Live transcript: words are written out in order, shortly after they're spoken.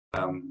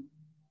do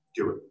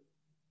it.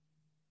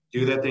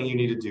 Do that thing you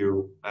need to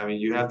do. I mean,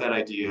 you have that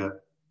idea.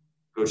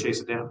 Go chase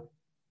it down.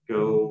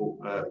 Go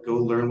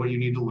learn what you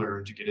need to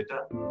learn to get it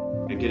done,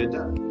 and get it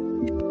done.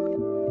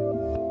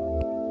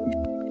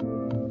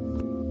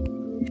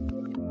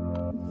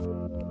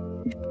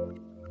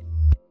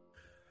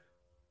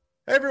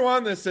 Hey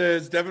everyone, this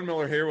is Devin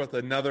Miller here with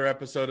another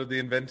episode of the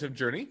Inventive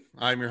Journey.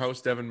 I'm your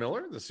host, Devin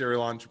Miller, the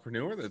serial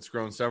entrepreneur that's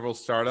grown several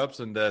startups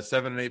into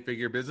 7- and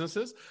 8-figure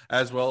businesses,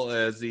 as well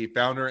as the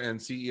founder and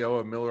CEO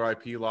of Miller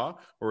IP Law,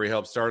 where we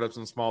help startups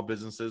and small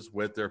businesses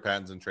with their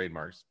patents and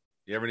trademarks.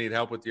 You ever need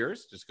help with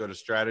yours? Just go to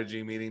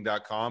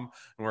strategymeeting.com,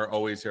 and we're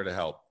always here to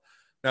help.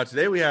 Now,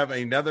 today we have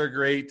another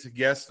great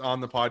guest on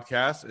the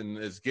podcast, and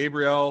it's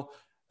Gabriel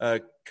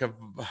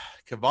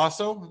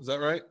Cavazo. Is that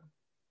right?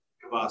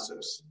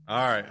 Cavazos.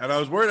 All right. And I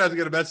was worried I was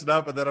going to mess it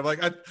up. And then I'm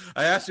like,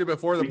 I asked you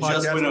before the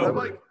podcast. And I'm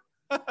like,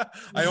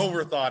 I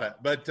overthought it.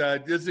 But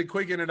just a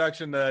quick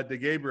introduction to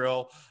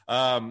Gabriel.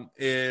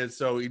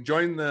 So he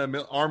joined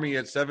the Army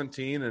at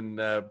 17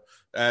 and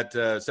at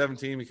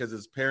 17 because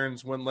his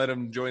parents wouldn't let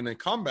him join the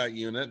combat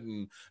unit,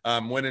 and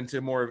went into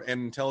more of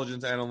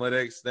intelligence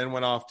analytics, then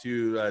went off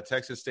to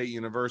Texas State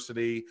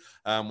University,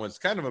 was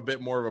kind of a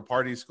bit more of a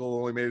party school,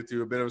 only made it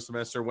through a bit of a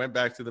semester, went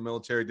back to the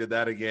military, did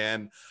that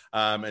again,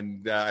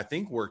 and I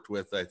think worked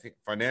with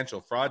financial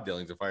fraud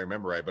dealings, if I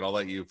remember right, but I'll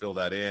let you fill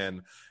that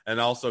in, and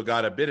also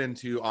got a bit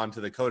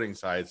onto the coding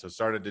side, so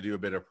started to do a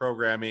bit of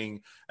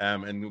programming,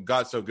 and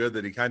got so good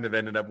that he kind of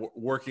ended up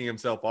working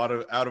himself out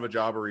of a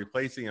job or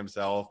replacing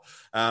himself.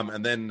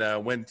 And then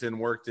went and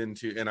worked in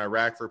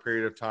Iraq for a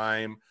period of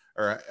time,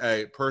 or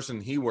a person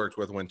he worked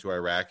with went to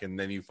Iraq, and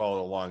then you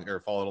followed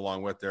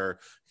along with their,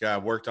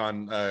 worked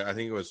on, I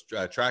think it was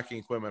tracking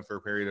equipment for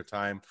a period of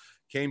time,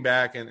 came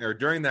back or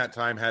during that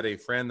time had a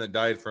friend that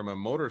died from a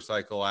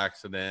motorcycle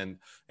accident,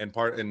 and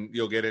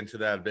you'll get into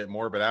that a bit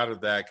more, but out of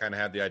that kind of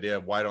had the idea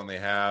of why don't they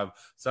have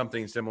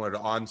something similar to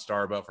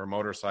OnStar but for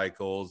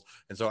motorcycles.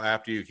 And so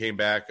after you came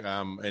back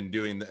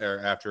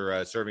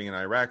after serving in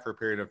Iraq for a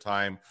period of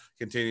time,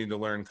 continued to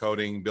learn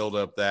coding, build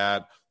up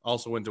that.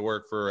 Also went to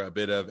work for a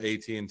bit of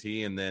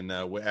AT&T, and then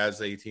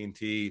as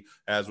AT&T,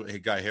 as he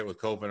got hit with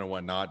COVID and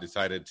whatnot,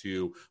 decided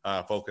to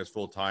focus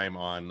full-time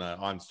on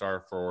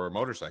OnStar for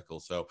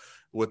motorcycles. So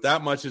with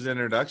that much as an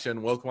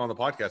introduction, welcome on the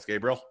podcast,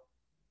 Gabriel.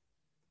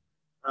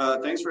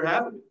 Thanks for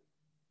having me.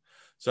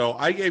 So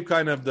I gave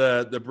kind of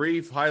the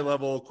brief,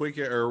 high-level, quick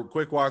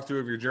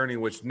walkthrough of your journey,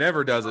 which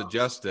never does it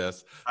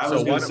justice. I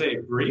was going to say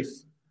brief.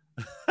 Is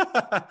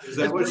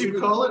that what you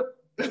call it?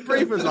 As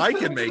brief as I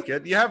can make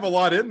it. You have a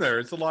lot in there.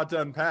 It's a lot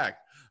to unpack.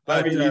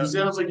 But, I mean, it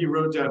sounds like you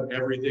wrote down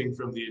everything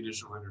from the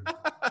initial interview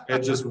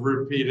and just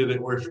repeated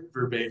it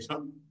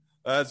verbatim.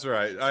 That's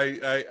right.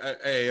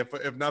 Hey,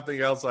 if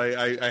nothing else,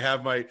 I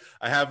have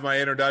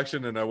my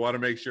introduction, and I want to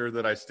make sure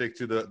that I stick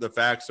to the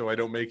facts so I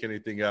don't make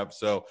anything up.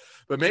 So,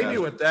 but maybe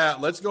with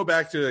that, let's go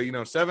back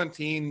to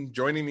 17,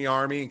 joining the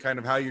Army, and kind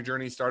of how your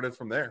journey started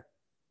from there.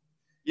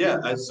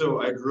 Yeah.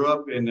 So I grew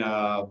up in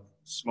a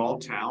small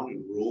town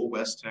in rural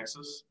West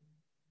Texas.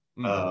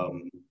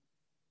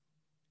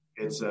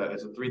 It's a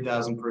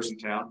 3,000 person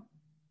town.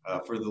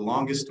 For the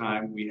longest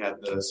time, we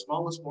had the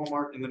smallest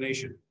Walmart in the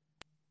nation.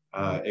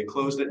 It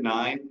closed at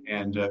 9,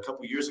 and a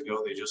couple years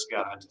ago, they just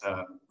got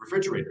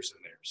refrigerators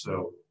in there.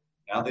 So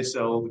now they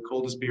sell the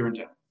coldest beer in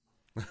town.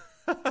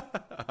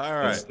 All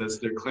right. That's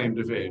their claim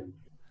to fame.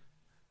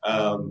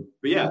 But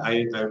yeah,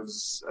 I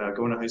was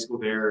going to high school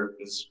there.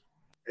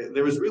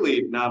 There was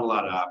really not a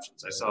lot of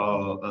options. I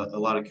saw a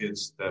lot of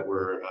kids that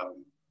were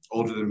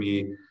older than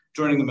me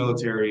joining the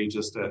military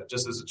just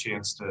as a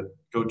chance to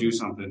go do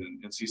something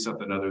and see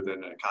something other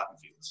than cotton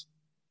fields.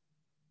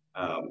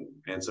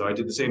 And so I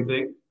did the same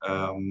thing.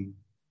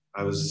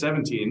 I was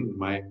 17.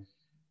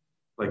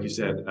 Like you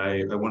said,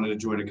 I wanted to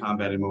join a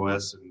combat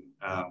MOS, and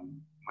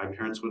my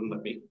parents wouldn't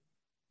let me.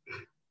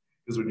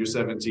 Because when you're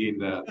 17,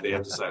 they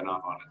have to sign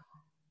off on it.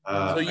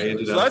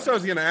 So that's what I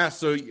was going to ask.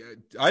 So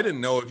I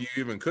didn't know if you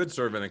even could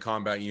serve in a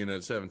combat unit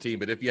at 17,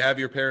 but if you have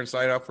your parents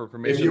sign up for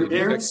permission. If your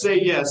parents say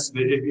yes,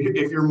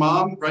 if your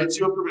mom writes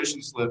you a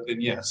permission slip,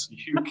 then yes,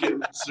 you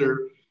can serve.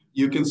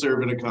 You can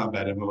serve in a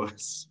combat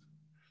MOS.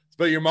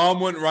 But your mom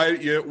wouldn't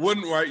write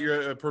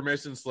your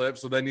permission slip,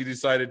 so then you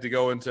decided to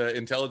go into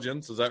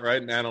intelligence. Is that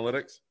right? In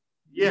analytics?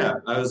 Yeah,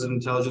 I was an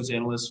intelligence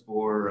analyst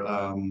for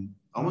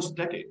almost a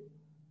decade.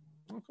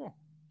 Oh, cool.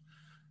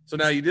 So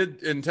now you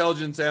did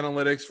intelligence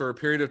analytics for a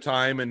period of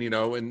time, and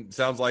and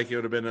sounds like it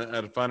would have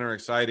been fun or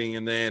exciting.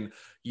 And then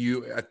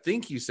I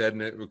think you said,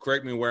 and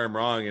correct me where I'm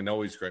wrong, and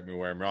always correct me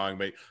where I'm wrong,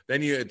 but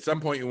then at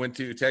some point you went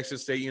to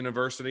Texas State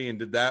University and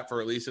did that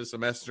for at least a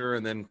semester,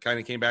 and then kind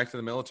of came back to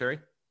the military.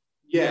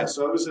 Yeah,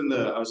 so I was in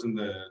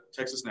the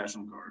Texas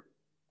National Guard,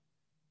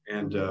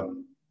 and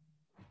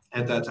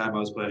at that time I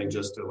was planning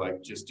just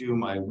to do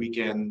my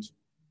weekend.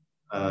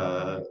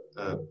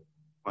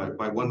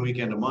 My 1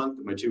 weekend a month,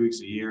 my 2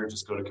 weeks a year,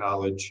 just go to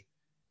college.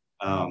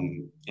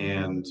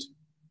 And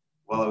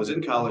while I was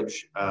in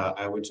college,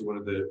 I went to one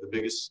of the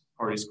biggest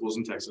party schools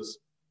in Texas.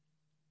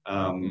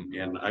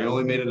 And I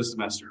only made it a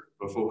semester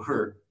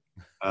before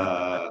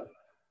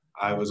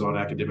I was on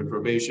academic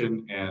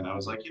probation, and I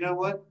was like, you know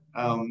what?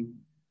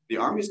 The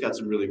Army's got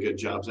some really good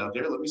jobs out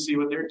there. Let me see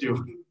what they're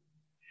doing.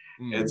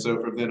 And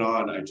so from then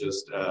on, I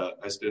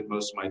spent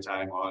most of my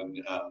time on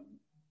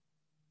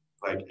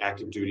like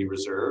active duty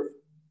reserve.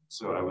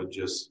 So I would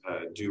just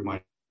do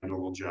my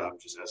normal job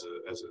just as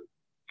an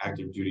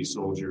active duty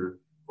soldier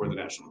for the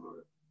National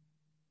Guard.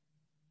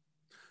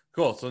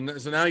 Cool. So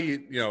now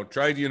you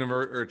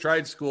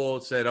tried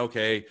school, said,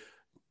 okay,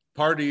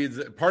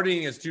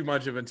 partying is too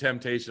much of a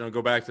temptation. I'll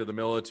go back to the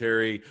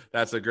military.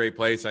 That's a great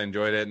place. I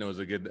enjoyed it, and it was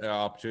a good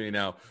opportunity.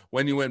 Now,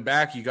 when you went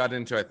back, you got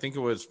into, I think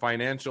it was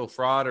financial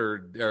fraud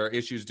or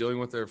issues dealing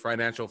with their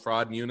financial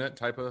fraud unit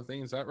type of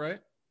thing. Is that right?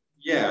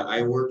 Yeah,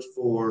 I worked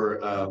for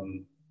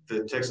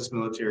the Texas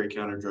Military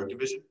Counter Drug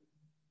Division,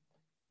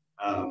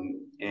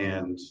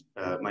 and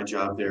my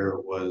job there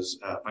was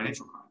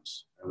financial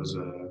crimes. I was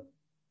a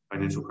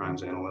financial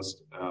crimes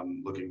analyst,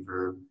 looking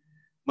for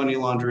money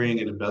laundering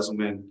and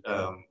embezzlement,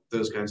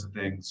 those kinds of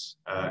things.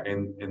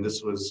 And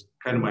this was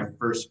kind of my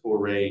first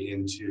foray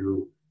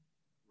into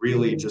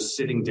really just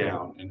sitting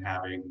down and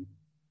having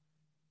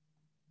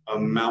a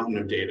mountain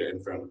of data in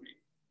front of me.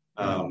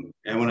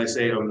 And when I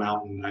say a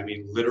mountain, I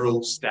mean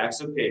literal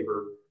stacks of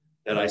paper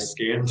that I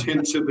scanned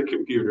into the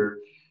computer.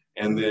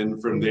 And then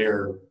from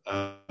there,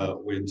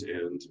 went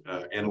and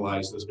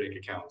analyzed those bank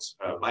accounts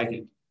by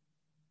hand.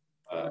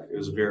 It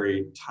was a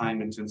very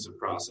time-intensive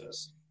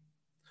process.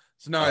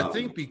 So now I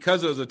think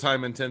because it was a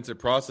time-intensive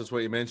process,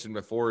 what you mentioned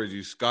before is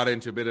you got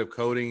into a bit of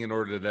coding in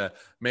order to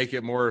make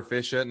it more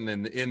efficient, and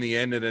then in the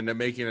end, it ended up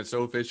making it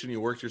so efficient you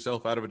worked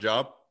yourself out of a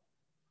job?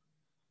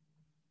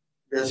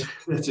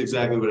 That's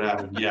exactly what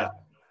happened, yeah.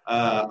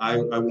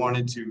 I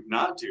wanted to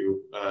not do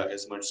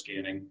as much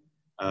scanning,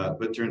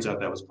 but turns out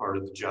that was part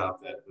of the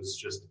job that was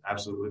just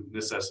absolute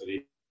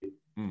necessity.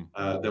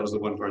 That was the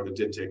one part that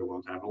did take a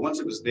long time. But once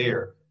it was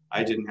there,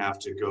 I didn't have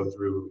to go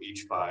through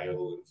each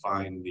file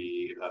and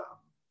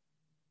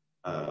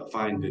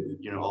find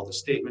all the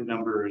statement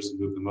numbers and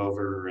move them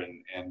over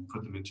and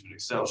put them into an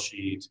Excel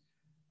sheet.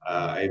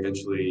 I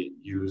eventually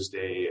used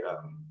a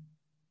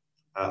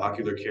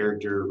ocular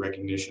character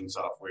recognition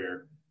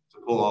software to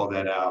pull all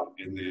that out,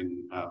 and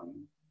then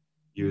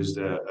used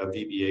a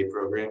VBA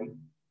program,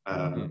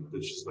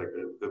 which is like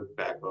the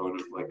backbone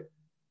of like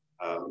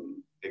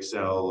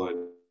Excel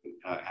and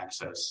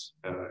Access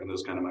and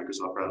those kind of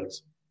Microsoft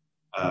products,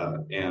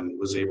 and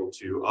was able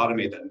to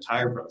automate that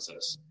entire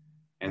process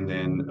and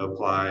then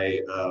apply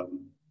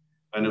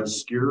an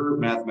obscure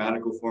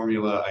mathematical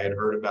formula I had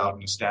heard about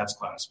in a stats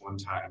class one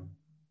time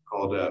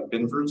called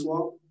Binford's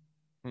Law,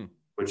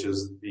 which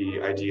is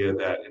the idea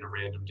that in a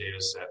random data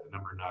set, the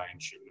number 9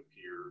 should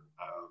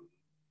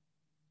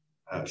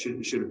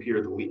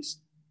appear the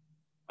least.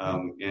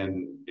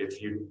 And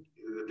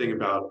the thing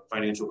about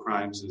financial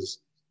crimes is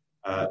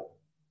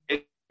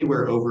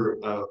anywhere over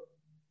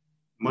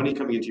money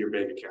coming into your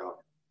bank account,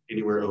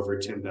 anywhere over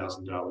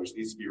 $10,000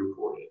 needs to be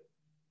reported.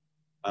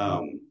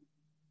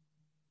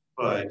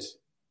 But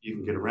you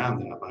can get around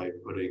that by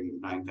putting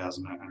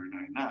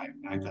 9,999,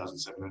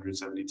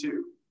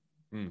 9,772.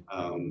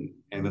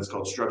 And that's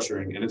called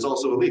structuring, and it's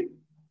also illegal.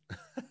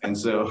 And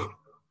so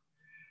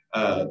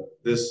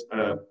this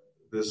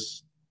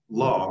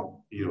law,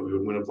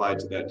 when applied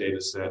to that data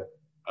set,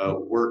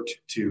 worked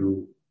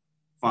to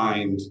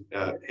find,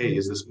 hey,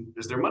 is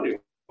there money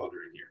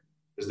laundering here?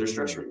 Is there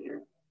structuring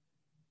here?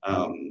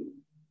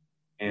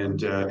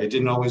 And it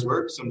didn't always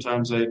work.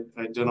 Sometimes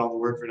I'd done all the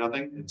work for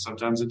nothing, and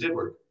sometimes it did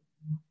work.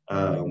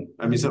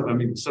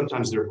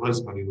 Sometimes there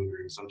was money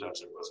laundering,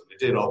 sometimes there wasn't. It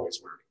did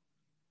always work.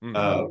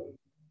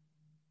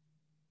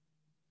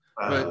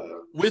 But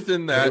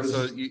within that,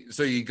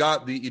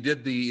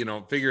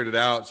 figured it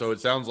out. So it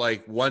sounds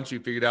like once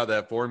you figured out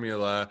that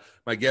formula,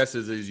 my guess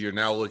is you're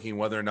now looking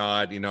whether or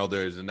not,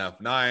 there's enough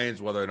 9s,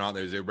 whether or not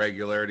there's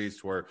irregularities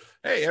to where,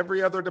 hey,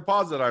 every other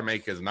deposit I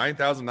make is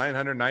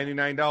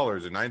 $9,999 or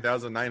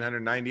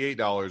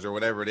 $9,998 or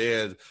whatever it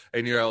is.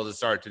 And you're able to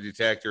start to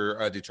detect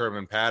or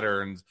determine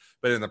patterns.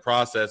 But in the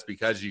process,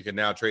 because you can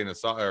now train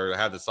or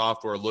have the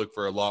software look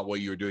for a lot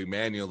what you were doing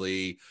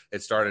manually,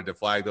 it started to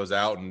flag those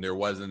out, and there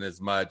wasn't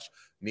as much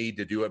need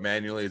to do it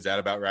manually. Is that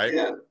about right?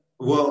 Yeah.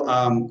 Well,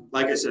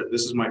 like I said,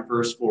 this is my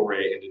first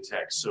foray into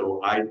tech,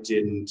 so I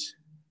didn't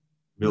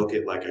milk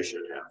it like I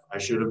should have. I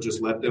should have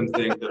just let them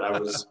think that I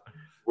was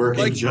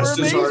working just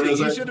as hard as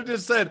you should have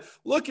just said,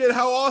 "Look at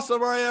how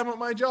awesome I am at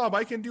my job.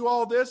 I can do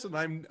all this, and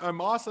I'm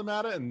awesome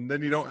at it." And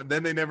then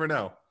then they never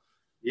know.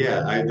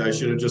 Yeah, I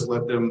should have just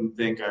let them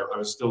think I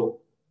was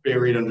still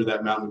buried under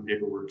that mountain of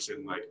paperwork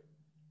and like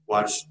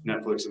watch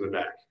Netflix in the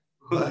back.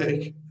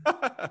 Like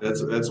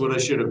that's what I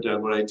should have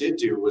done. What I did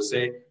do was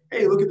say,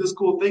 "Hey, look at this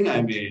cool thing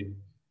I made,"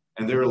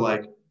 and they were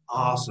like,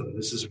 "Awesome!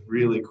 This is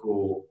really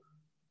cool."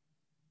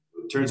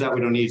 It turns out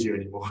we don't need you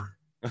anymore.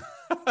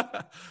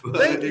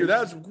 Thank you.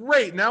 That's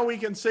great. Now we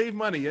can save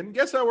money. And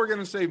guess how we're going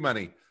to save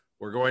money?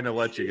 We're going to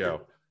let you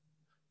go.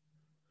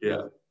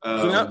 Yeah.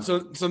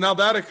 So now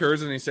that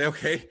occurs, and you say,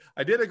 okay,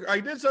 I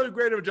did so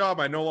great of a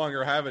job. I no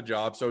longer have a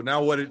job. So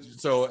now where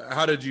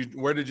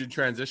did you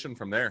transition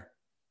from there?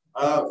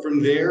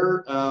 From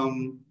there,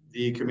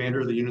 the commander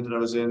of the unit that I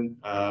was in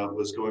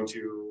was going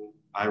to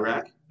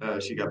Iraq.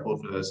 She got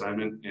pulled for the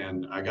assignment,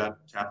 and I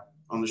got tapped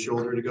on the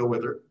shoulder to go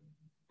with her.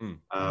 Hmm.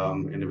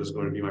 And it was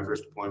going to be my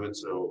first deployment,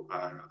 so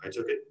I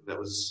took it. That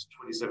was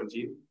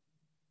 2017.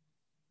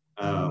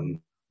 Um,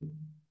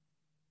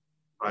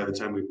 by the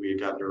time we had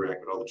gotten to Iraq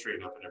with all the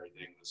training up and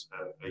everything, it was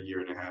a year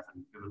and a half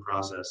in the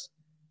process.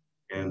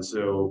 And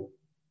so,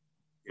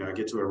 I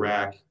get to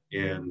Iraq,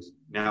 and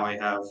now I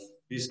have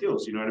these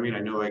skills. You know what I mean? I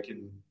know I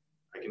can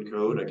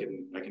code. I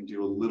can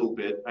do a little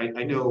bit.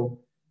 I know,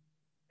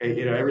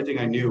 everything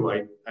I knew.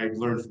 I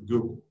learned from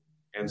Google,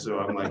 and so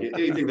I'm like,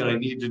 anything that I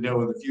need to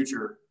know in the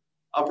future,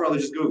 I'll probably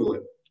just Google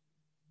it.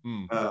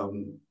 Hmm.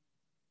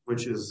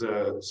 Which is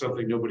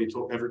something nobody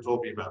ever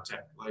told me about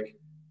tech. Like,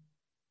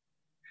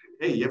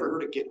 hey, you ever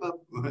heard of GitHub?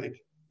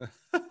 Like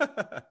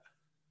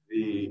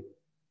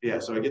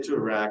so I get to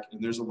Iraq,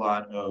 and there's a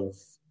lot of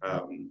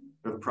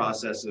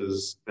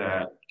processes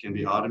that can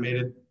be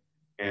automated,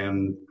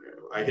 and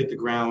I hit the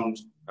ground.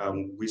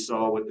 We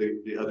saw what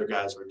the other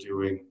guys were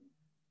doing,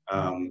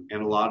 and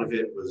a lot of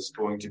it was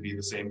going to be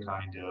the same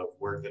kind of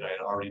work that I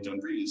had already done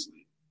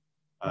previously,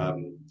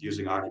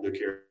 using ocular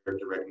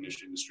character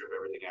recognition to strip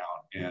everything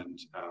out and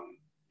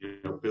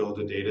build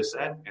a data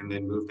set and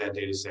then move that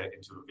data set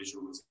into a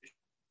visualization.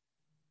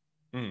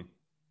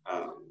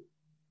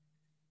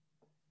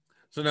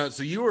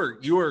 So you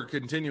were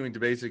continuing to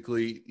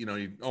basically,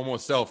 you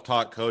almost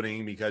self-taught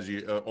coding because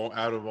you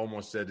out of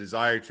almost a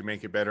desire to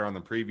make it better on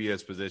the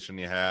previous position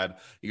you had.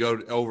 You go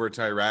over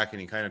to Iraq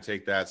and you kind of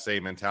take that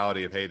same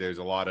mentality of, hey, there's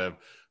a lot of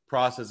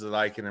processes that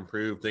I can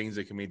improve, things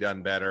that can be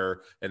done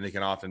better, and they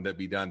can often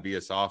be done via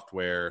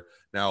software.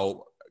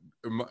 Now,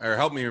 or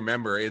help me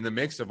remember, in the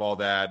mix of all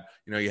that,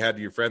 you had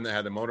your friend that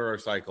had the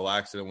motorcycle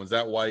accident. Was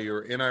that why you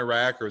were in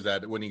Iraq, or was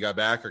that when you got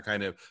back, or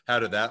kind of how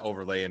did that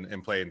overlay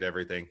and play into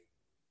everything?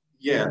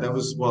 Yeah, that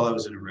was while I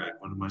was in Iraq.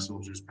 One of my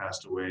soldiers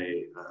passed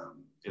away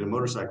in a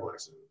motorcycle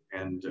accident,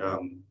 and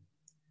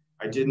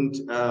it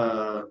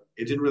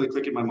didn't really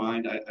click in my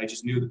mind. I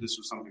just knew that this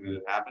was something that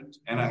had happened,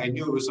 and I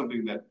knew it was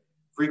something that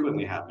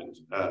frequently happened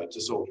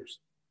to soldiers.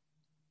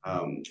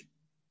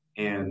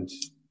 And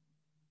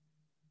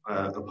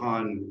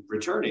upon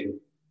returning,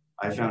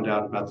 I found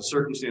out about the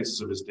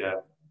circumstances of his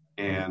death,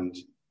 and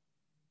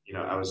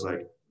I was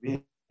like,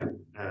 man,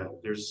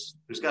 there's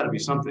got to be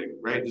something,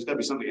 right? There's got to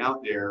be something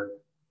out there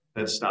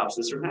that stops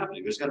this from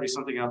happening. There's got to be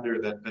something out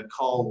there that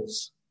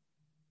calls,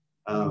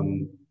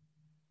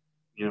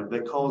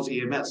 that calls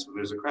EMS when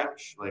there's a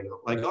crash, like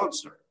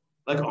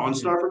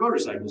OnStar for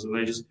motorcycles. And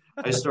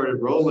I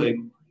started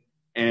rolling,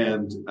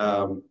 and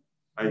I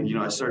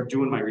started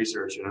doing my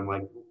research, and I'm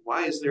like,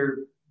 why is there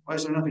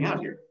nothing out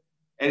here?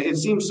 And it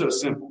seems so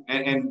simple.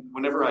 And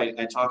whenever I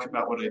talk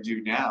about what I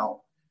do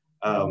now,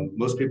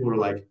 most people are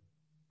like,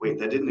 wait,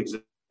 that didn't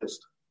exist.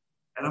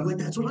 And I'm like,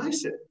 that's what I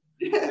said.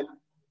 Yeah.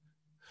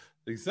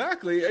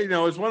 Exactly.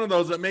 It's one of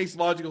those that makes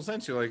logical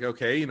sense. You're like,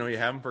 okay, you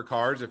have them for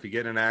cars. If you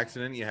get in an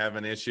accident, you have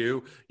an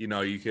issue,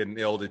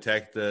 it'll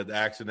detect the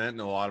accident and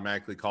it'll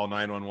automatically call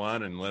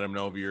 911 and let them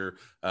know of your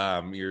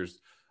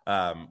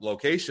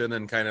location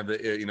and kind of,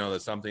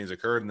 that something's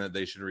occurred and that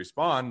they should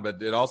respond.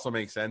 But it also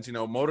makes sense,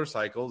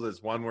 motorcycles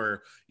is one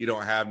where you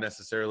don't have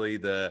necessarily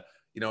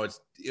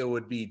it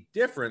would be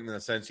different in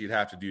the sense you'd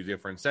have to do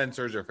different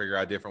sensors or figure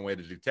out a different way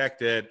to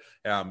detect it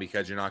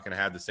because you're not going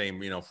to have the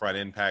same, front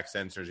impact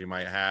sensors you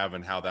might have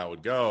and how that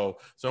would go.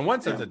 So in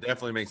one sense, it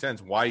definitely makes sense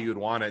why you'd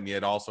want it, and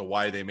yet also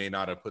why they may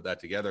not have put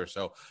that together.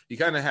 So you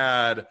kind of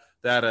had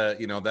that,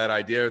 that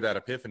idea, that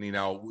epiphany.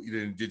 Now,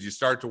 did you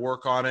start to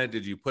work on it?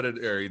 Did you put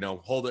it or,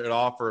 hold it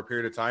off for a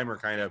period of time, or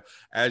kind of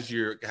as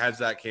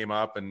that came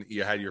up and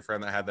you had your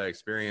friend that had that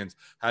experience,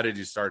 how did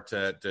you start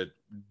to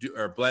do,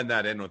 or blend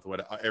that in with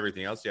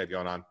everything else you had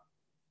going on?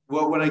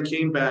 Well, when I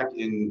came back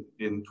in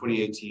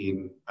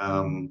 2018,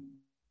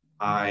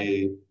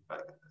 I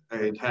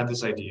had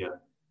this idea,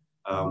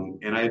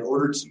 and I had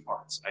ordered some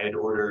parts. I had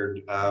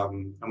ordered a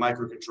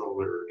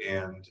microcontroller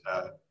and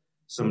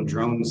some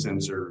drone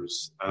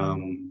sensors,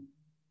 and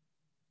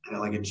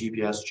like a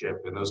GPS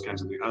chip and those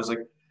kinds of things. I was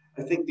like,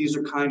 I think these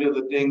are kind of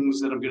the things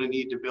that I'm going to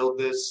need to build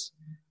this.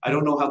 I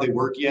don't know how they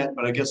work yet,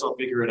 but I guess I'll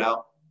figure it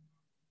out.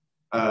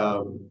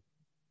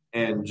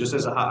 And just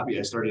as a hobby,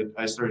 I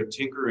started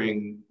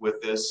tinkering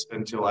with this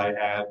until I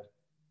had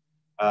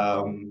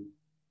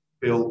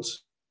built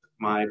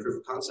my proof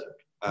of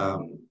concept,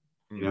 and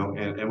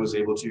was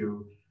able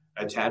to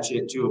attach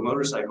it to a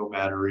motorcycle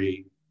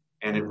battery,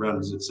 and it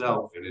runs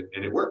itself,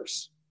 and it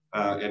works,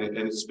 and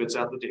it spits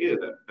out the data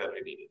that I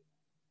needed.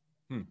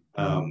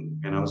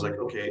 And I was like,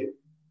 okay,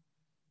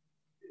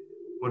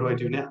 what do I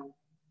do now?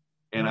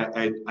 And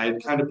I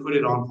kind of put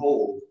it on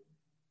hold,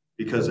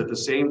 because at the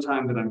same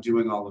time that I'm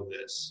doing all of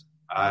this,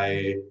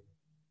 I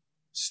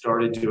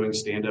started doing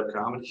stand-up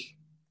comedy.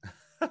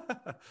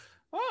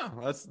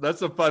 Oh,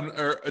 that's a fun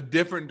or a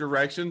different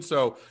direction.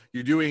 So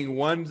you're doing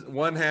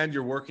one hand,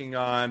 you're working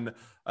on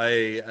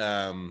a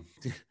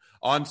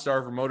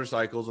OnStar for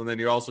motorcycles, and then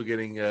you're also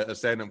getting a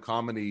stand-up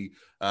comedy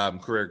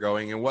career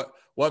going. And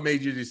what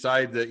made you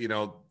decide that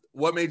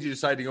what made you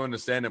decide to go into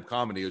stand-up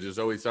comedy? Was it just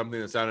always something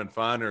that sounded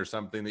fun, or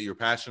something that you're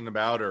passionate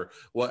about, or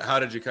what? How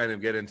did you kind of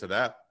get into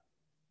that?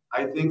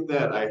 I think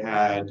that I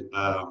had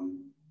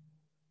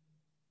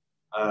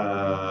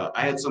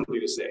something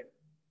to say.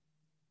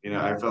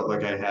 I felt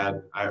like I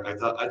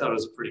thought I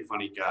was a pretty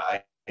funny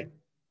guy,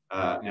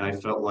 and I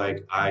felt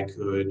like I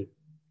could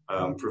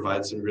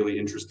provide some really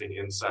interesting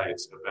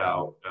insights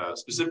about,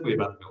 specifically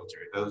about the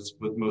military. That was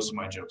what most of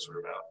my jokes were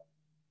about.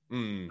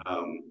 Mm.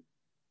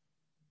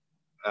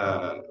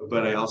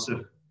 But I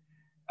also,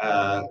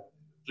 uh,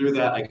 through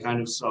that, I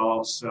kind of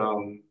saw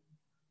some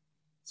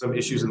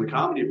issues in the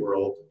comedy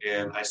world,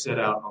 and I set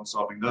out on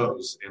solving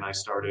those. And I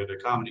started a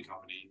comedy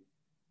company,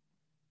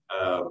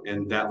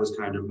 and that was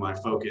kind of my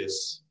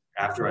focus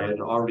after I had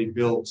already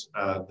built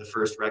the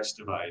first Rex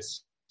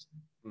device.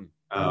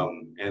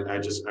 And I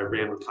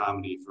ran with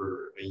comedy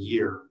for a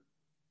year,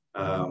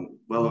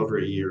 well over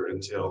a year,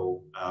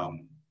 until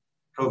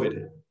COVID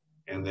hit.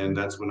 And then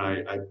that's when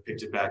I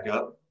picked it back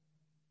up,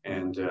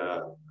 and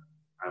I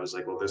was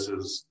like, well, this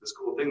is this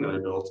cool thing that I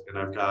built, and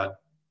I've got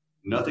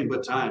nothing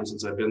but time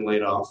since I've been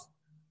laid off.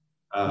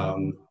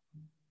 And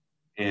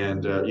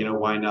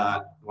why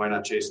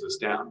not chase this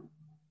down?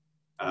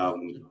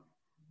 And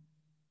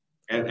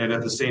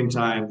at the same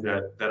time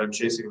that I'm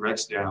chasing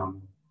Rex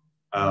down,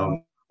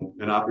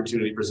 an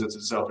opportunity presents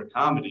itself in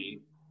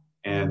comedy,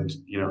 and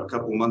a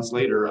couple months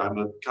later, I'm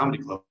a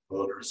comedy club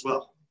owner as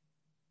well.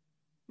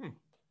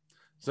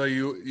 So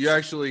you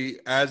actually,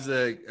 as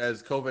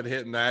COVID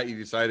hit and that, you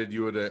decided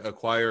you would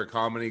acquire a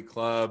comedy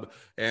club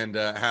and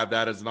have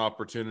that as an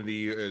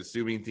opportunity,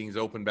 assuming things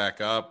open back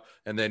up.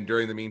 And then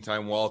during the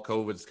meantime, while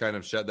COVID's kind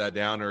of shut that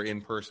down, or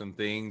in-person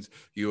things,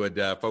 you would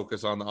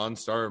focus on the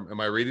OnStar. Am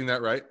I reading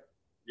that right?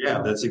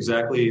 Yeah, that's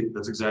exactly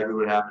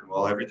what happened.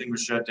 While everything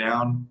was shut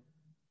down,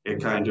 it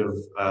kind of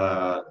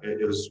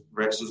it was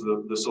Rex was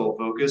the sole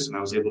focus, and I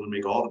was able to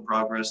make all the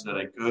progress that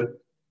I could.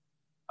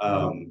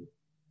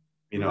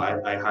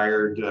 I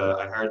hired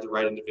the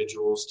right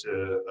individuals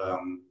to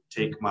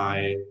take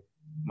my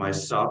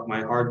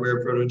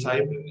hardware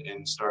prototype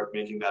and start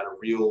making that a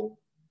real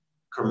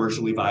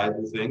commercially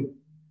viable thing.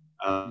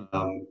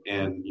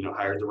 And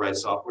hired the right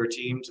software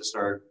team to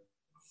start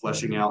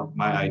fleshing out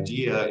my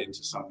idea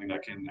into something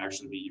that can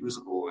actually be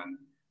usable and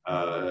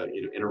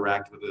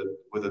interact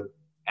with a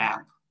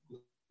app.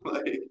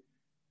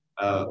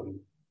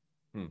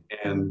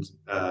 And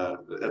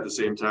at the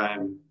same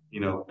time,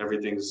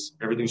 everything's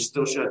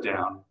still shut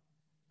down.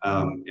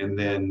 And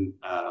then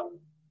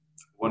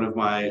one of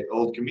my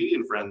old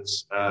comedian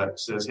friends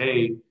says,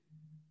 "Hey,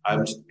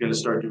 I'm going to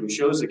start doing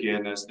shows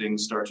again as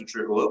things start to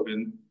trickle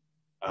open."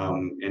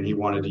 And he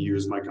wanted to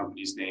use my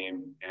company's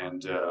name,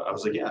 and I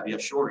was like, "Yeah,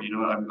 sure."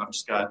 I've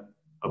just got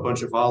a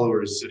bunch of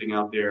followers sitting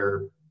out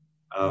there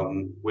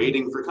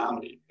waiting for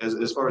comedy.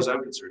 As far as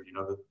I'm concerned,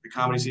 the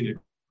comedy scene had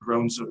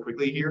grown so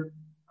quickly here.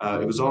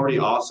 It was already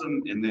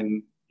awesome, and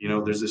then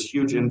there's this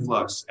huge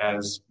influx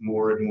as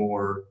more and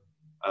more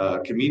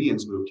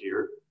comedians moved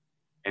here,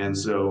 and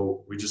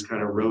so we just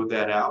kind of rode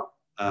that out.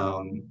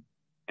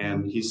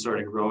 And he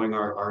started growing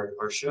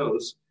our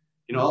shows.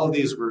 All of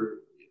these were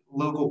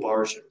local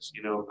bar shows.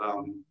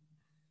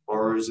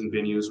 Bars and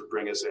venues would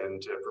bring us in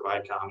to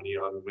provide comedy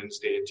on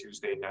Wednesday and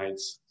Tuesday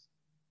nights,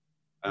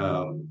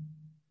 and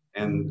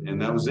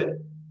that was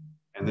it.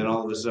 And then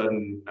all of a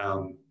sudden,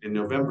 in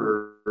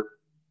November,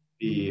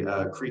 the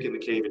Creek in the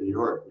Cave in New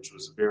York, which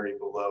was a very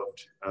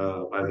beloved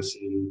by the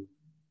scene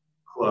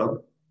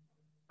club,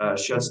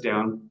 shuts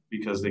down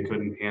because they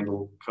couldn't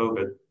handle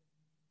COVID.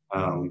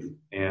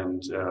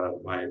 And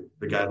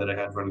the guy that I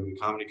had running the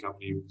comedy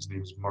company, his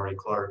name is Marty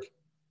Clark,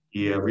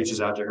 he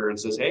reaches out to her and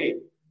says, "Hey,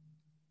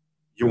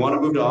 you want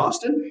to move to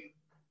Austin?"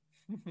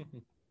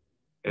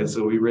 And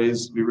so we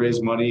raised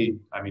money.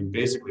 I mean,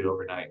 basically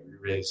overnight. We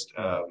raised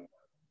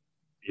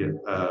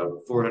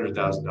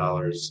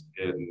 $400,000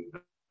 in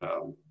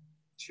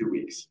 2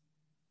 weeks,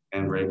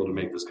 and we're able to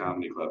make this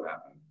comedy club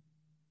happen.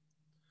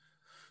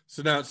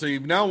 So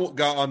you've now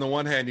got, on the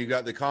one hand, you've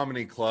got the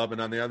comedy club,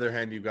 and on the other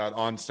hand, you've got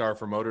OnStar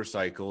for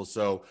motorcycles.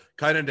 So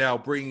kind of now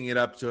bringing it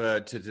up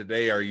to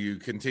today, are you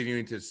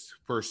continuing to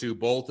pursue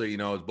both? Is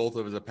both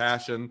of it a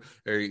passion?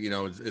 Or,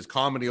 is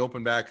comedy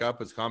open back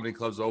up? Is comedy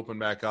clubs open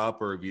back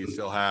up? Or do you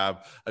still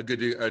have a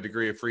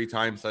degree of free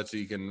time such that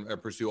you can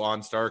pursue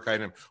OnStar?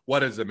 Kind of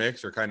what is the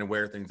mix, or kind of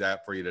where things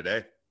at for you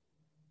today?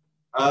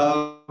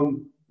 The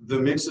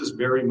mix is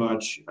very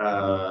much...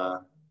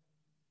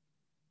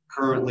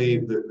 currently,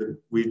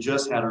 we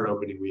just had our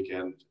opening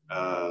weekend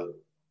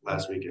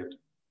last weekend.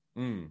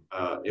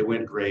 It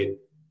went great,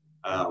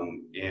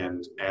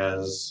 and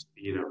as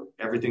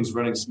everything's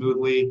running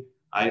smoothly.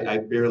 I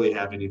barely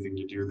have anything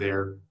to do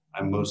there.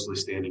 I'm mostly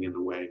standing in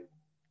the way,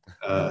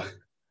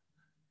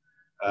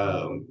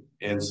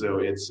 and so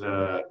it's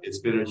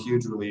been a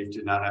huge relief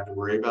to not have to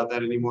worry about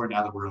that anymore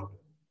now that we're open.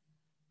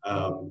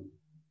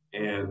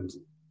 And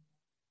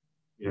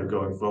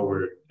going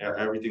forward,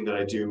 everything that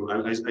I do,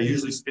 I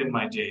usually spend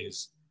my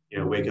days,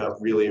 wake up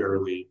really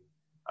early,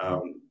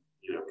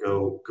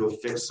 go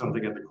fix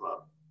something at the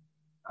club,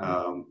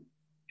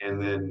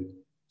 and then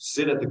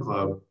sit at the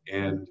club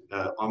and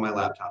on my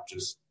laptop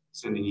just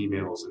sending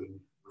emails, and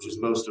which is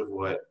most of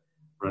what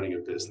running a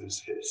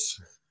business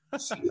is.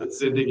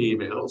 Sending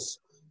emails.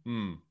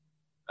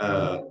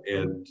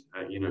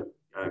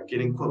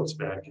 Getting quotes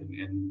back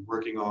and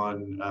working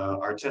on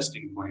our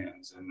testing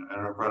plans and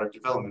our product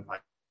development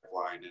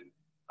pipeline and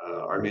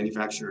our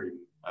manufacturing,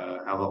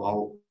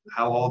 how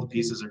all the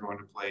pieces are going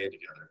to play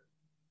together.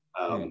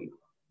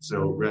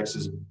 So Rex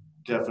has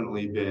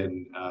definitely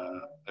been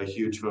a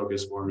huge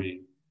focus for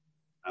me.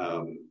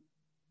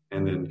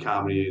 And then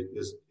comedy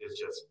is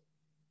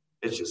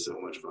just so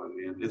much fun,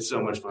 man. It's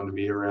so much fun to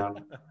be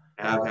around.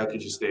 How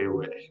could you stay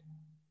away?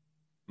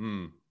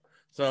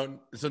 So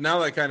now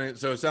that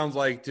so it sounds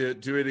like to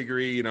a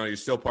degree, you're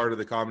still part of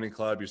the comedy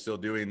club, you're still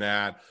doing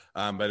that,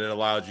 but it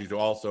allows you to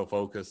also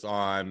focus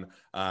on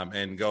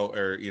and go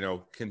or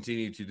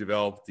continue to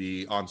develop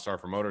the OnStar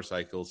for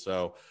motorcycles.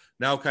 So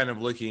now kind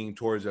of looking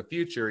towards the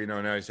future, now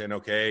you're saying,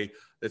 okay,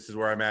 this is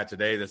where I'm at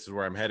today, this is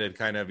where I'm headed.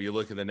 Kind of you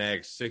look at the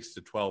next 6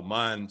 to 12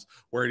 months,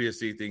 where do you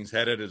see things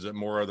headed? Is it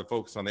more of the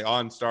focus on the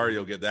OnStar?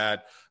 You'll get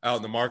that out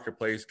in the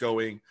marketplace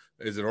going.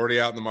 Is it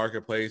already out in the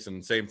marketplace?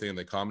 And same thing in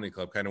the comedy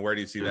club. Kind of where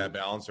do you see that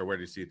balance, or where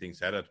do you see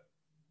things headed?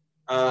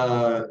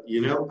 I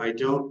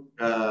don't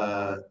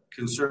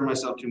concern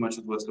myself too much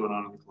with what's going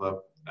on in the club.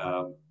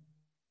 I'm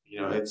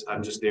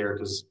just there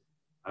because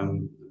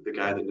I'm the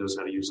guy that knows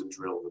how to use a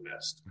drill the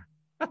best.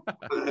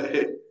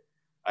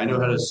 I know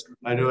how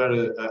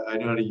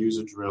to use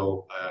a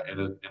drill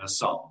and a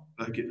saw.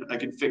 I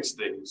can fix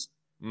things.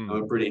 I'm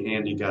a pretty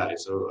handy guy,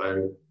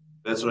 so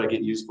that's what I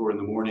get used for in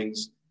the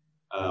mornings.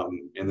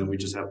 And then we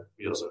also have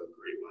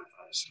great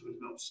Wi-Fi, so it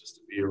helps just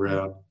to be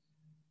around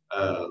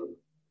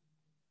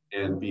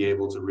and be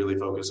able to really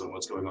focus on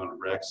what's going on at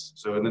Rex.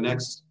 So in the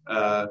next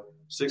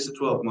 6 to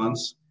 12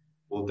 months,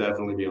 we'll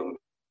definitely be on the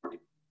market.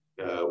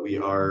 We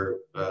are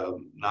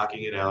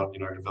knocking it out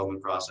in our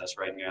development process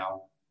right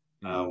now.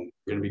 We're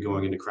going to be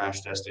going into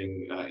crash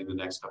testing in the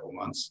next couple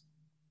months.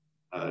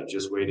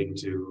 Just waiting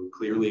to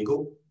clear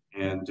legal,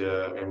 and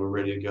we're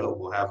ready to go.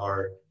 We'll have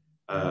our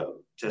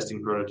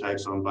testing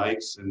prototypes on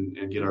bikes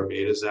and get our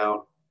betas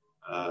out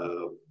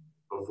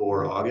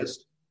before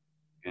August,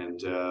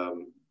 and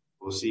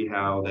we'll see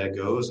how that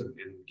goes and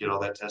get all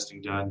that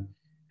testing done.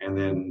 And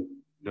then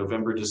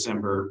November,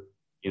 December,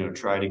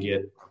 try to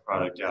get our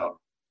product out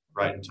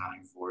right in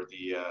time for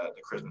the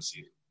Christmas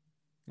season.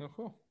 Oh,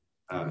 cool.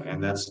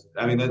 And that's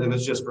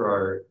just for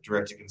our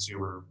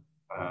direct-to-consumer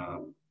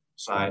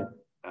side.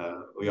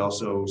 We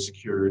also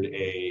secured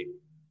a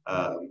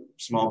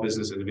small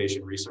business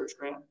innovation research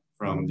grant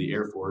from the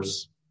Air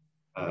Force,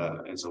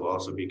 and so we'll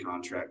also be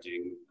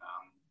contracting,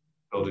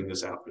 building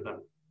this out for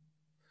them.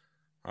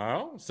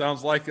 Oh,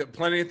 sounds like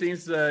plenty of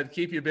things to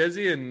keep you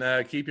busy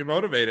and keep you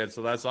motivated.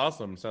 So that's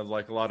awesome. Sounds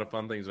like a lot of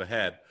fun things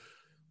ahead.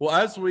 Well,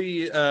 as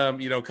we,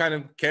 kind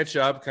of catch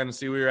up, kind of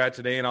see where you're at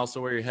today and also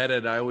where you're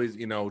headed, I always,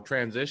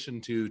 transition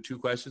to 2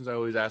 questions I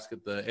always ask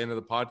at the end of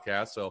the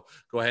podcast. So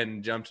go ahead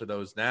and jump to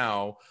those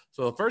now.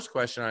 So the first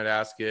question I'd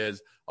ask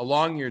is,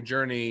 along your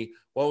journey,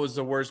 what was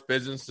the worst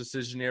business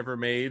decision you ever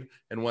made,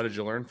 and what did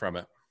you learn from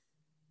it?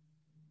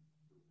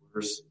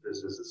 Worst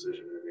business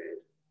decision I made?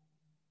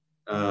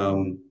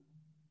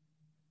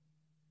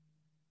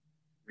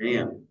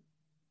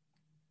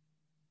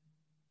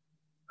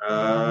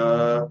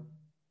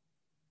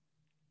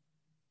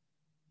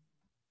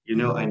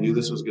 I knew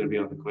this was going to be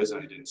on the quiz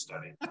and I didn't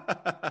study.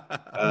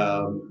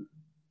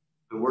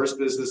 The worst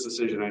business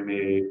decision I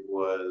made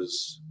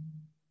was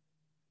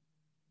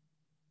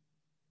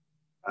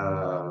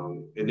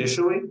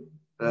initially,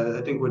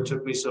 I think what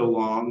took me so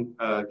long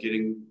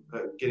getting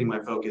my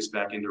focus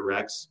back into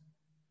Rex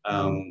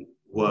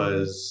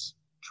was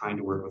trying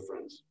to work with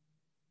friends.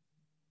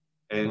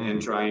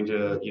 And trying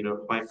to,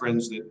 my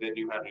friends that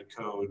knew how to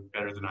code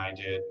better than I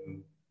did,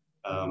 and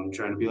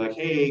trying to be like,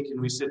 hey, can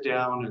we sit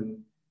down and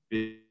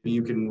maybe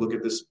you can look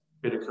at this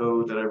bit of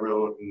code that I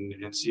wrote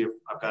and see if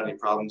I've got any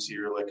problems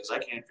here, like, because I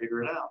can't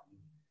figure it out.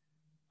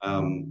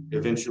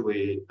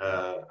 Eventually,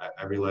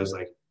 I realized,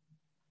 like,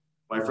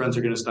 my friends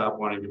are going to stop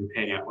wanting to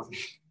hang out with me.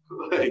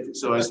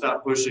 So I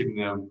stopped pushing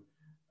them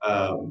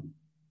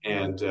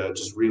and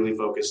just really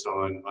focused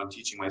on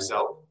teaching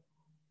myself,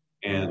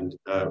 and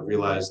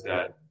realized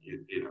that,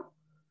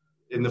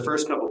 in the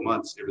first couple of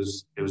months, it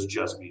was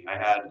just me. I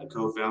had a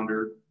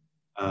co-founder,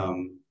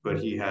 but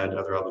he had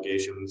other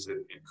obligations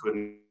and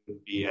couldn't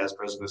be as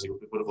present as he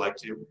would have liked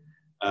to.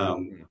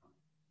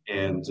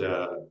 And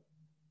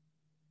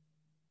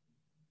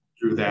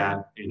through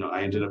that,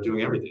 I ended up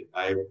doing everything.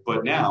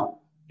 But now,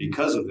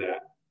 because of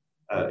that,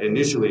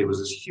 initially it was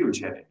this huge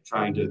headache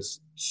trying to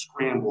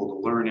scramble to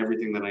learn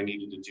everything that I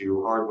needed to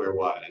do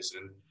hardware-wise,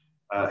 and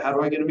how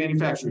do I get a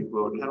manufacturing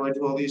quote, and how do I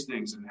do all these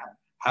things, and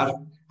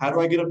how do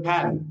I get a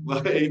patent? I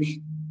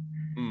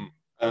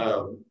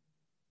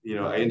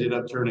ended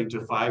up turning to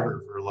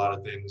Fiverr for a lot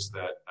of things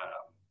that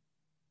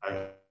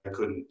I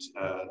couldn't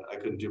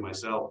do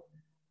myself.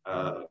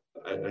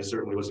 I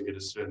certainly wasn't going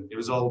to spend. It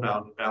was all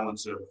about the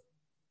balance of,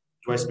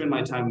 do I spend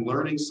my time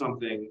learning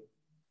something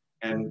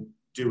and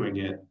doing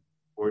it,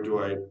 or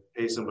do I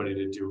pay somebody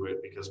to do it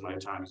because my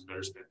time is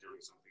better spent doing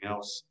something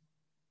else?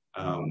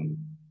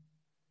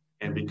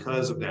 And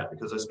because of that,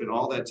 because I spent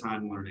all that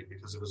time learning,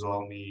 because it was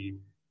all me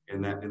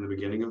in the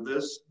beginning of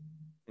this,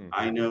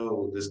 I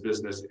know this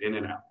business in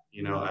and out.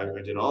 You know, I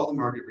did all the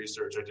market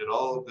research. I did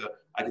all of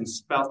I can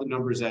spout the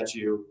numbers at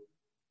you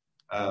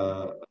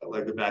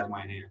like the back of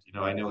my hand. You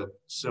know, I know it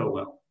so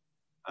well.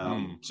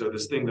 So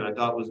this thing that I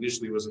thought was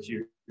initially was a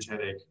huge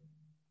headache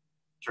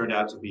turned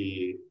out to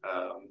be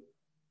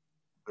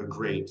a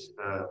great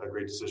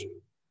decision.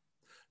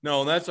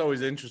 No, that's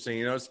always interesting,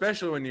 you know,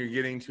 especially when you're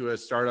getting to a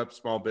startup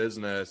small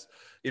business,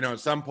 you know,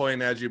 at some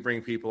point as you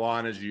bring people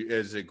on,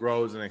 as it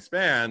grows and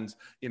expands,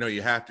 you know,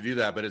 you have to do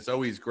that. But it's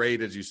always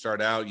great as you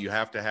start out, you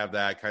have to have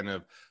that kind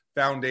of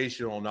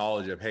foundational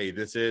knowledge of, hey,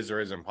 this is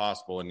or isn't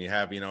possible. And you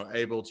have, you know,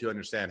 able to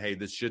understand, hey,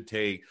 this should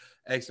take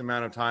X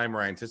amount of time,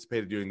 or I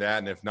anticipated doing that.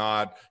 And if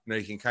not, you know,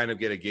 you can kind of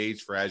get a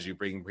gauge for as you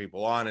bring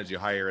people on, as you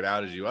hire it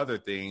out, as you other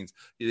things,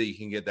 you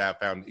can get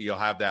that you'll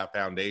have that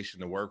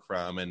foundation to work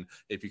from. And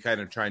if you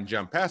kind of try and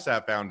jump past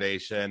that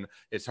foundation,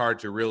 it's hard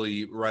to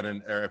really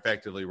run or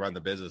effectively run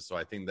the business. So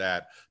I think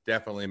that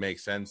definitely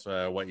makes sense,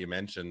 what you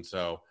mentioned.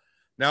 So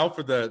now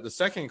for the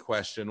second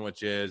question,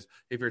 which is,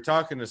 if you're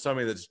talking to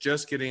somebody that's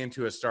just getting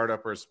into a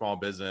startup or a small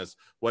business,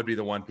 what'd be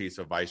the one piece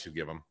of advice you'd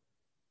give them?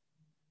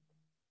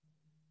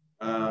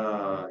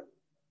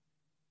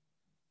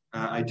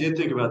 I did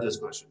think about this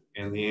question,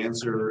 and the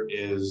answer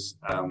is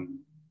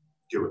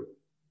do it.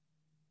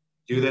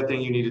 Do that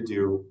thing you need to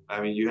do.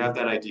 I mean, you have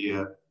that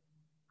idea,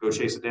 go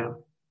chase it down.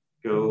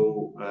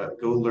 Go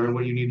learn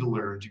what you need to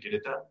learn to get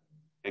it done,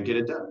 and get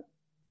it done.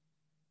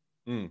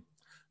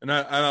 And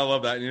I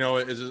love that. You know,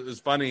 it's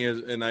funny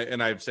and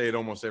I say it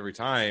almost every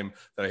time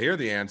that I hear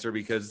the answer,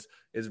 because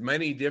as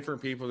many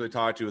different people that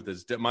talk to with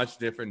as much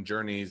different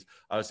journeys,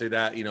 I would say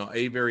that, you know,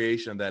 a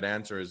variation of that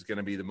answer is going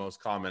to be the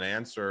most common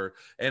answer.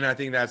 And I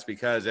think that's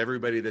because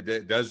everybody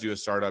that does do a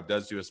startup,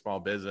 does do a small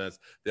business,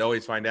 they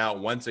always find out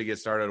once they get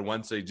started,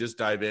 once they just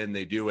dive in,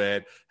 they do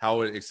it,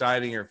 how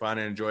exciting or fun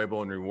and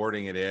enjoyable and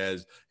rewarding it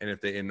is.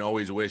 And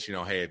always wish, you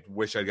know, hey, I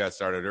wish I got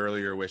started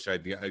earlier, wish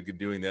I'd been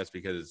doing this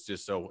because it's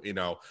just so, you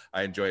know,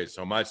 I enjoy it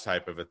so much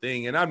type of a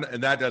thing. And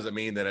that doesn't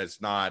mean that it's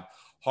not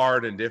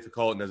hard and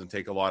difficult and doesn't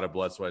take a lot of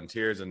blood, sweat, and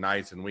tears and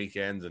nights and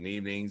weekends and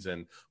evenings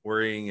and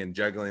worrying and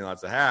juggling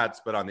lots of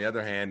hats. But on the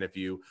other hand, if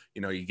you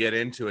get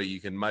into it,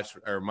 you can much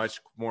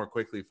more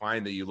quickly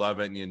find that you love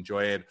it and you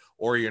enjoy it,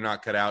 or you're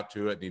not cut out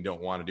to it and you don't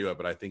want to do it.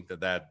 But I think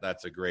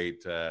that's a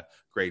great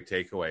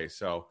takeaway.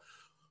 So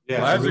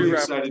yeah, I'm really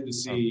excited to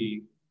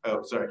see.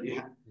 Oh, sorry.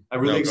 Yeah, I'm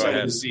really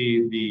excited to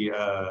see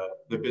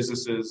the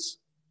businesses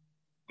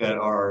that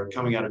are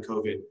coming out of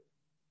COVID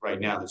right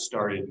now that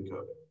started in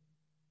COVID.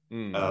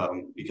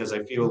 Because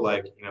I feel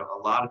like, you know,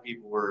 a lot of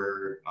people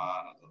were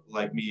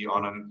like me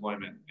on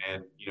unemployment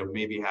and, you know,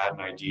 maybe had an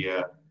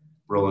idea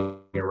rolling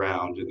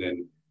around and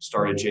then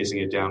started chasing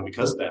it down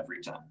because of that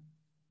free time.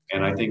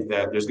 And I think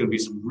that there's going to be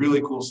some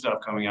really cool stuff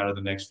coming out of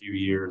the next few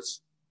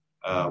years.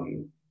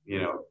 You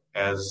know,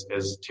 as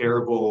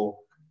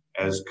terrible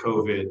as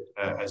COVID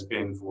has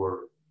been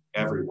for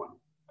everyone,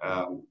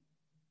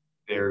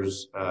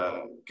 there's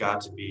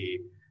got to be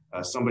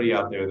somebody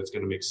out there that's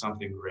going to make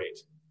something great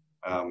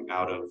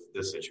out of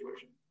this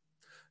situation.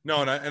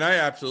 No, and I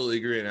absolutely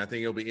agree. And I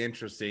think it'll be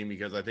interesting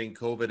because I think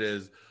COVID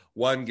is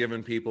one,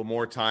 giving people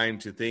more time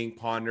to think,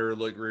 ponder,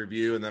 look,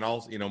 review, and then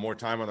also, you know, more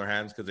time on their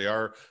hands because they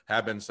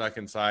have been stuck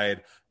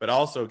inside, but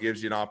also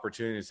gives you an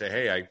opportunity to say,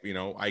 hey,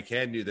 I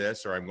can do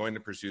this, or I'm going to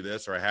pursue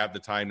this, or I have the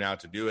time now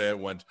to do it,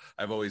 when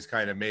I've always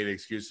kind of made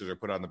excuses or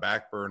put on the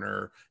back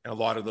burner, and a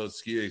lot of those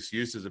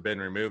excuses have been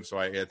removed. So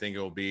I think it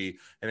will be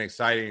an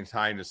exciting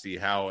time to see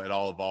how it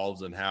all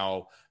evolves and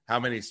how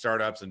many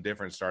startups and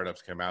different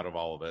startups come out of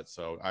all of it.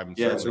 So I think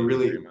it's going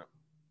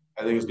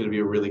to be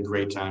a really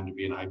great time to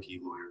be an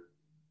IP lawyer.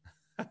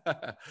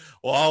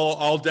 Well,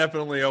 I'll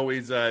definitely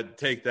always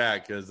take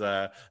that because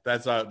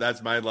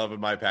that's my love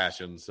and my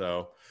passion.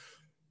 So,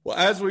 well,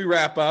 as we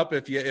wrap up,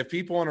 if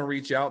people want to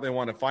reach out, they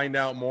want to find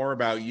out more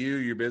about you,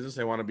 your business,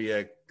 they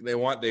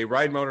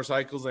ride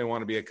motorcycles, they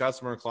want to be a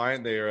customer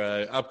client, they're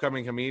an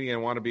upcoming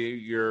comedian, want to be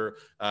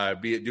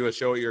do a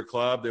show at your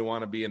club, they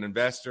want to be an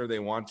investor, they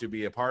want to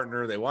be a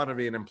partner, they want to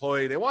be an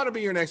employee, they want to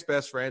be your next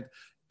best friend,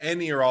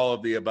 any or all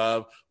of the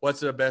above.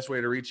 What's the best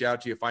way to reach out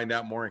to you, find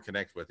out more, and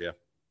connect with you?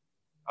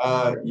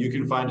 You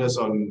can find us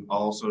on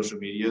all social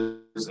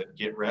medias at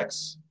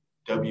GetRex,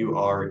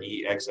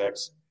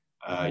 WREXX.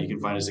 You can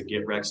find us at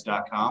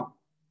getrex.com.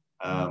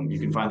 You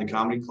can find the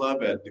comedy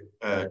club at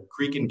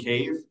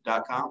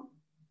creekandcave.com.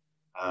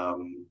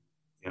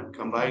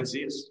 Come by and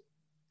see us.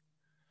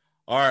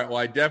 All right. Well,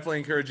 I definitely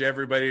encourage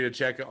everybody to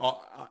check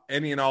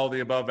any and all of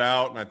the above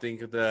out. And I think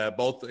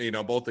both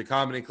the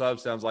comedy club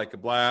sounds like a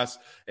blast,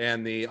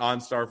 and the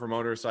OnStar for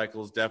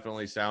motorcycles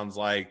definitely sounds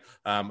like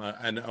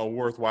a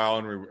worthwhile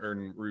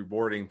and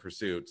rewarding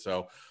pursuit.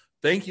 So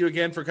thank you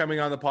again for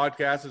coming on the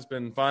podcast. It's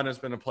been fun. It's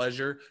been a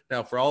pleasure.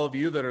 Now, for all of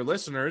you that are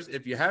listeners,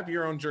 if you have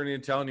your own journey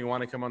to tell and you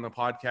want to come on the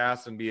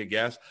podcast and be a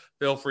guest,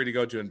 feel free to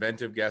go to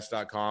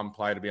inventiveguest.com,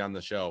 apply to be on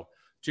the show.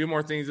 2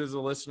 more things as a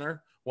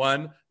listener.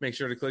 1, make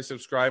sure to click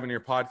subscribe in your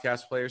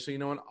podcast player so you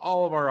know when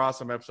all of our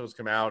awesome episodes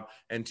come out.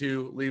 And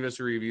 2, leave us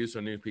a review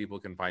so new people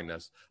can find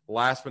us.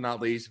 Last but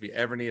not least, if you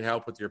ever need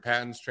help with your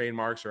patents,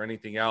 trademarks, or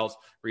anything else,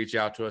 reach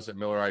out to us at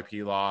Miller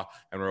IP Law,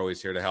 and we're always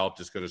here to help.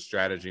 Just go to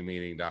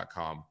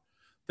strategymeeting.com.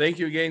 Thank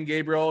you again,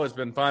 Gabriel. It's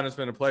been fun. It's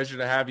been a pleasure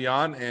to have you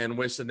on, and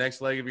wish the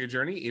next leg of your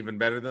journey even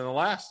better than the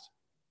last.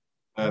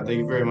 Thank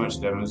you very much,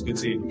 Devin. It's good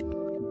seeing you.